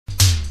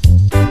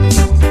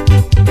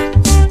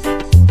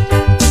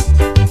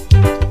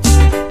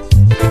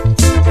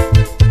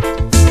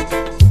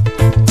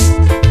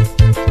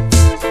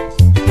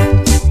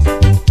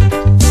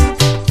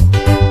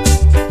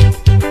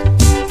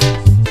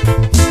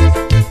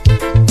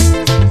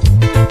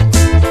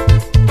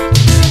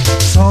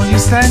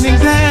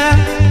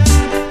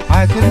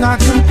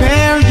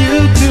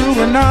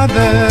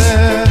another.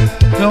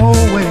 No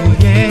way,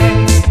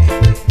 yeah.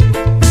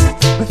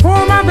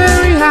 Before my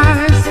very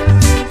eyes,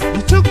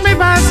 you took me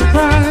by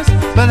surprise,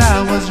 but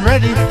I was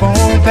ready for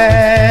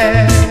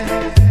that.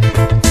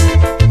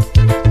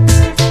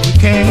 You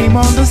came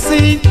on the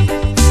scene,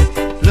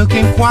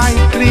 looking quite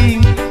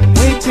clean,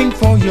 waiting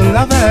for your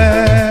lover.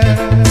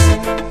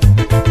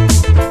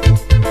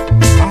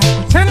 I'll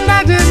pretend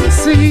I didn't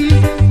see,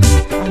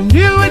 I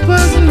knew it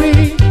wasn't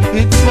me,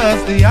 it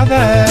was the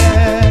other.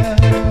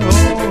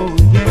 Oh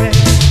yeah.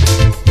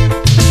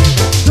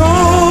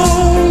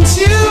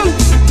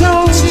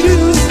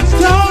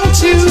 Don't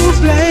you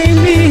blame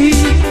me.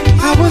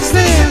 I was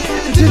there,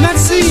 I did not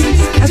see,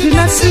 I did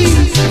not see.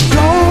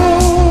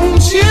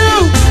 Don't you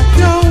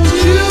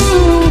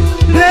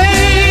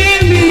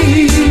blame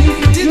me.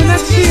 I do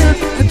not care,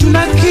 I do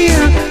not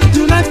care, I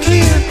do not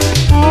care.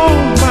 All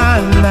my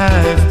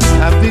life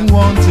I've been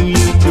wanting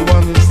you to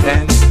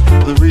understand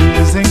the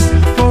reason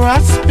for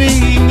us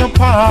being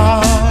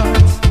apart.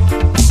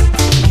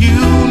 You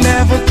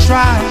never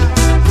tried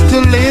to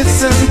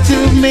listen to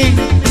me,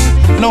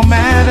 no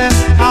matter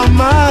how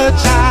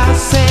much I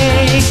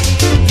say,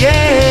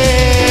 yeah.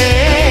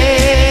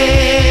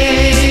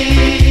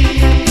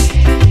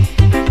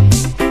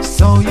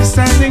 So you're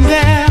standing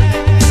there,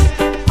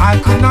 I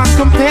could not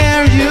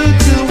compare you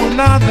to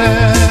another.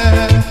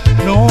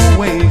 No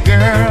way,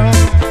 girl.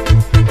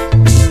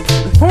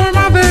 Before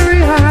my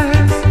very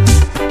eyes,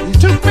 you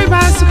took me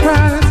by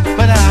surprise,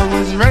 but I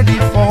was ready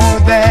for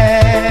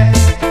that.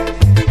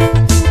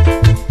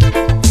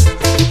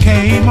 You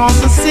came on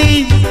the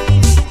scene,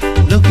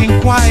 looking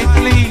quite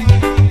clean,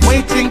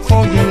 waiting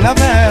for your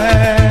lover.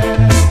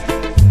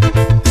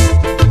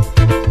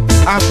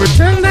 I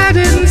pretend I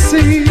didn't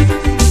see,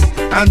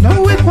 I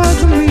know it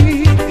wasn't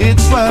me, it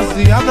was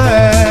the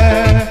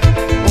other.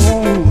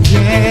 Oh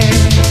yeah.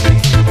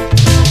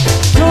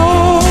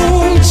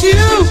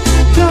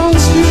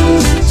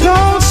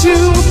 Don't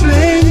you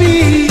blame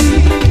me.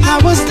 I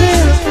was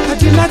there, I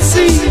did not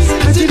see,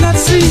 I did not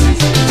see.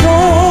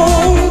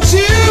 Don't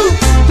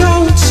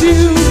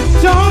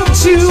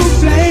you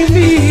blame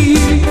me.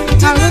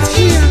 I don't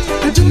care,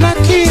 I do not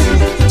care,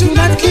 I do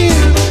not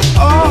care.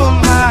 All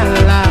my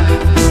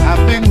life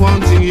I've been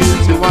wanting you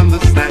to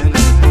understand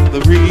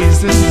the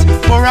reasons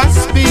for us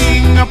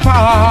being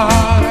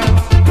apart.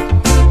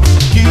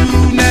 You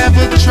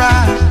never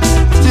tried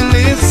to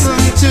listen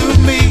to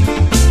me,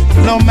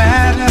 no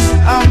matter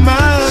how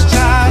much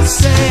I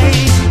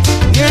say,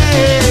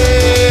 yeah.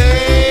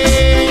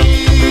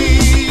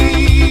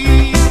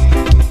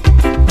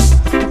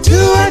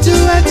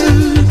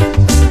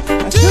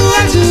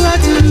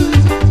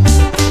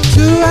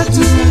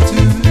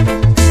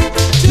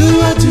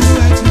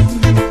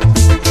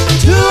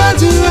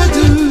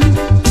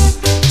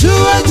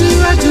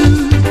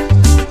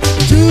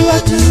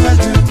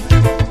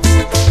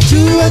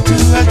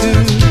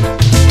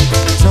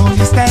 So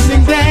you're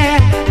standing there,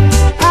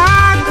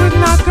 I could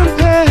not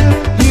compare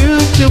you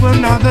to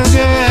another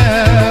girl.